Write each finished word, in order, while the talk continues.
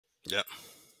Yep.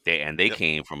 They Yep.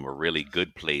 came from a really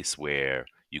good place where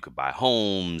you could buy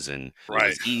homes and it Right.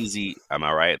 was easy. Am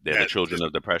I right? They're the Yeah. children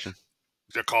of depression.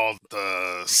 They're called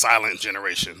the silent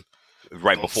generation.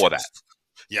 Right Those before that. folks.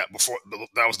 Yeah.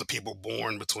 That was the people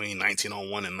born between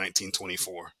 1901 and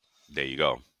 1924. There you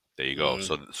go. There you go.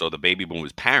 Mm. So the baby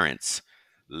boomers' parents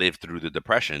lived through the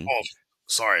depression. Oh,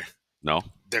 sorry. No,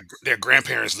 Their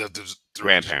grandparents lived through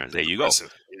grandparents. the There you go.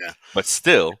 depressive. Yeah. But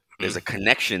still, there's Mm. a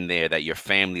connection there that your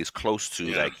family is close to.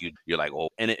 Yeah. Like you're like, oh,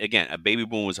 and again, a baby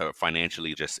boomers are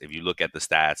financially just if you look at the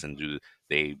stats and do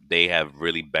they have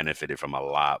really benefited from a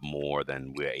lot more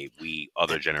than we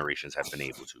other generations have been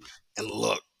able to. And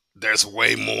look, there's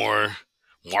way more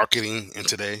marketing in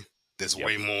today. There's Yep.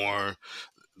 way more.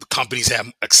 The companies have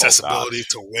Oh accessibility gosh.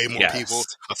 to way more people.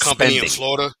 Yes. A company in Spending.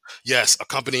 Florida, yes, a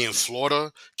company in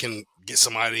Florida can get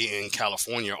somebody in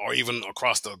California or even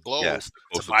across the globe Yes. to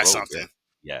Coastal buy globe. Yeah. something.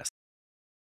 Yes.